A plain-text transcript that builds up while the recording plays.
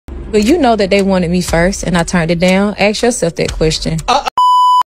But you know that they wanted me first and I turned it down. Ask yourself that question.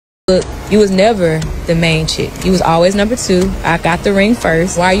 Look, you was never the main chick. You was always number two. I got the ring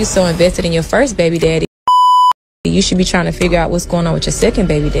first. Why are you so invested in your first baby daddy? You should be trying to figure out what's going on with your second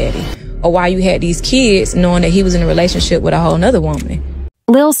baby daddy. Or why you had these kids knowing that he was in a relationship with a whole nother woman.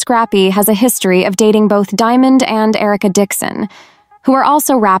 Lil Scrappy has a history of dating both Diamond and Erica Dixon, who are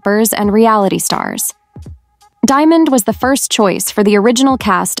also rappers and reality stars. Diamond was the first choice for the original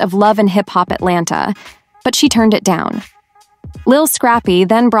cast of Love and Hip Hop Atlanta, but she turned it down. Lil Scrappy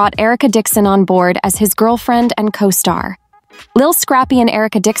then brought Erica Dixon on board as his girlfriend and co-star. Lil Scrappy and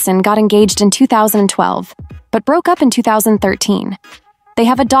Erica Dixon got engaged in 2012, but broke up in 2013. They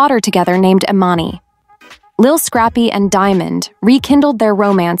have a daughter together named Imani. Lil Scrappy and Diamond rekindled their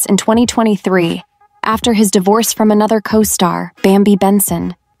romance in 2023 after his divorce from another co-star, Bambi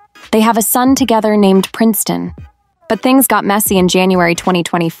Benson. They have a son together named Princeton. But things got messy in January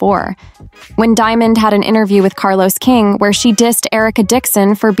 2024, when Diamond had an interview with Carlos King where she dissed Erica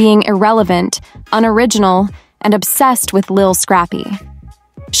Dixon for being irrelevant, unoriginal, and obsessed with Lil Scrappy.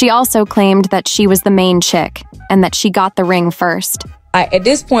 She also claimed that she was the main chick and that she got the ring first. At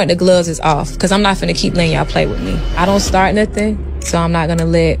this point, the gloves is off because I'm not finna keep letting y'all play with me. I don't start nothing, so I'm not gonna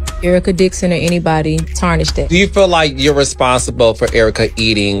let Erica Dixon or anybody tarnish that. Do you feel like you're responsible for Erica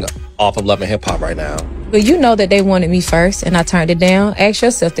eating off of Love and Hip Hop right now? But you know that they wanted me first and I turned it down. Ask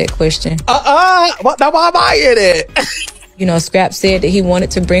yourself that question. Now why am I in it? You know, Scrap said that he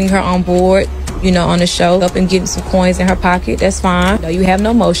wanted to bring her on board, you know, on the show, up and getting some coins in her pocket. That's fine. No, you have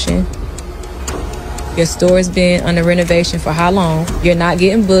no motion. Your store's been under renovation for how long? You're not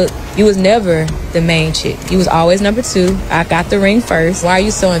getting booked. You was never the main chick. You was always number two. I got the ring first. Why are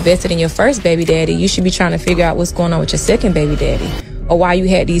you so invested in your first baby daddy? You should be trying to figure out what's going on with your second baby daddy. Or why you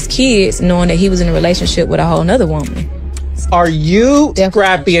had these kids knowing that he was in a relationship with a whole nother woman. Are you,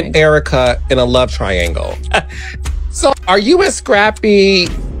 Scrappy, and Erica in a love triangle? So are you and Scrappy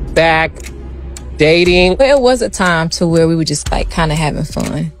back dating? Well, it was a time to where we were just like kind of having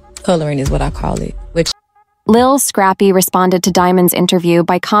fun. Coloring is what I call it. Lil Scrappy responded to Diamond's interview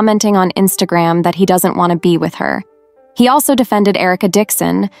by commenting on Instagram that he doesn't want to be with her. He also defended Erica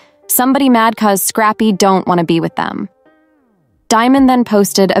Dixon, somebody mad cause Scrappy don't want to be with them. Diamond then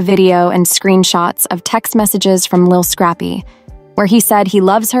posted a video and screenshots of text messages from Lil Scrappy, where he said he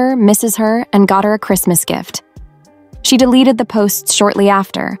loves her, misses her, and got her a Christmas gift. She deleted the posts shortly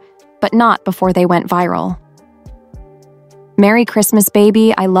after, but not before they went viral. Merry Christmas,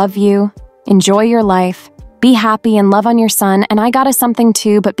 baby, I love you. Enjoy your life. Be happy and love on your son, and I got us something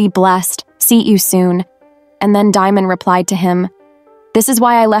too, but be blessed. See you soon. And then Diamond replied to him, this is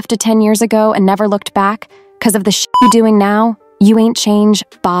why I left it 10 years ago and never looked back, because of the shit you doing now. You ain't changed,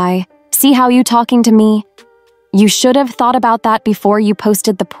 bye. See how you talking to me? You should have thought about that before you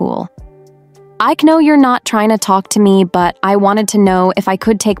posted the pool. I know you're not trying to talk to me, but I wanted to know if I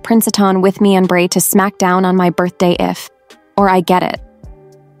could take Princeton with me and Bray to smack down on my birthday if, or I get it.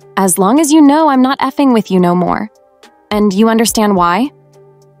 As long as you know I'm not effing with you no more. And you understand why?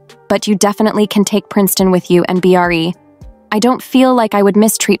 But you definitely can take Princeton with you and BRE. I don't feel like I would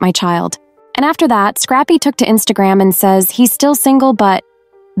mistreat my child. And after that, Scrappy took to Instagram and says he's still single, but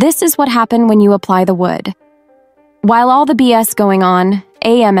this is what happened when you apply the wood. While all the BS going on,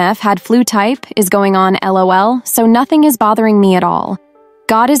 AMF had flu type is going on LOL, so nothing is bothering me at all.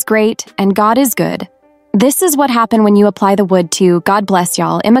 God is great and God is good. This is what happened when you apply the wood to God bless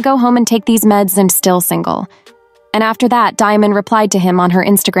y'all. I'ma go home and take these meds and still single. And after that, Diamond replied to him on her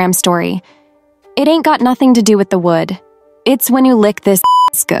Instagram story. It ain't got nothing to do with the wood. It's when you lick this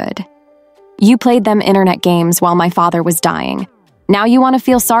it's good. You played them internet games while my father was dying. Now you want to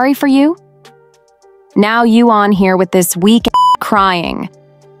feel sorry for you? Now you on here with this weak crying.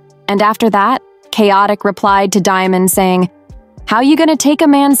 And after that, Chaotic replied to Diamond saying, how you gonna take a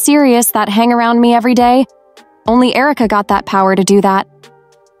man serious that hang around me every day? Only Erica got that power to do that.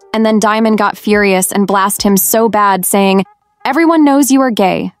 And then Diamond got furious and blasted him so bad saying, everyone knows you are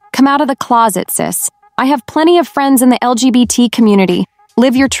gay. Come out of the closet, sis. I have plenty of friends in the LGBT community.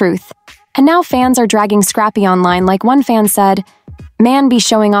 Live your truth. And now fans are dragging Scrappy online like one fan said, man be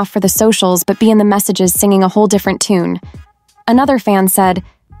showing off for the socials but be in the messages singing a whole different tune. Another fan said,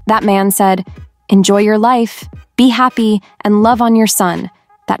 that man said, enjoy your life, be happy, and love on your son.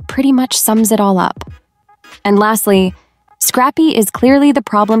 That pretty much sums it all up. And lastly, Scrappy is clearly the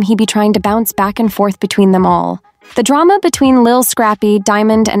problem he be trying to bounce back and forth between them all. The drama between Lil Scrappy,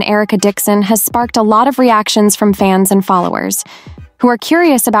 Diamond, and Erica Dixon has sparked a lot of reactions from fans and followers, who are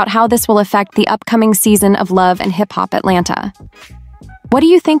curious about how this will affect the upcoming season of Love and Hip Hop Atlanta. What do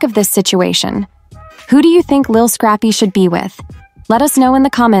you think of this situation? Who do you think Lil Scrappy should be with? Let us know in the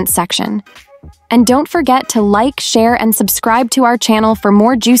comments section. And don't forget to like, share, and subscribe to our channel for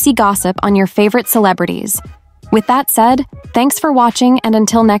more juicy gossip on your favorite celebrities. With that said, thanks for watching, and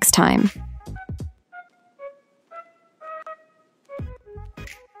until next time.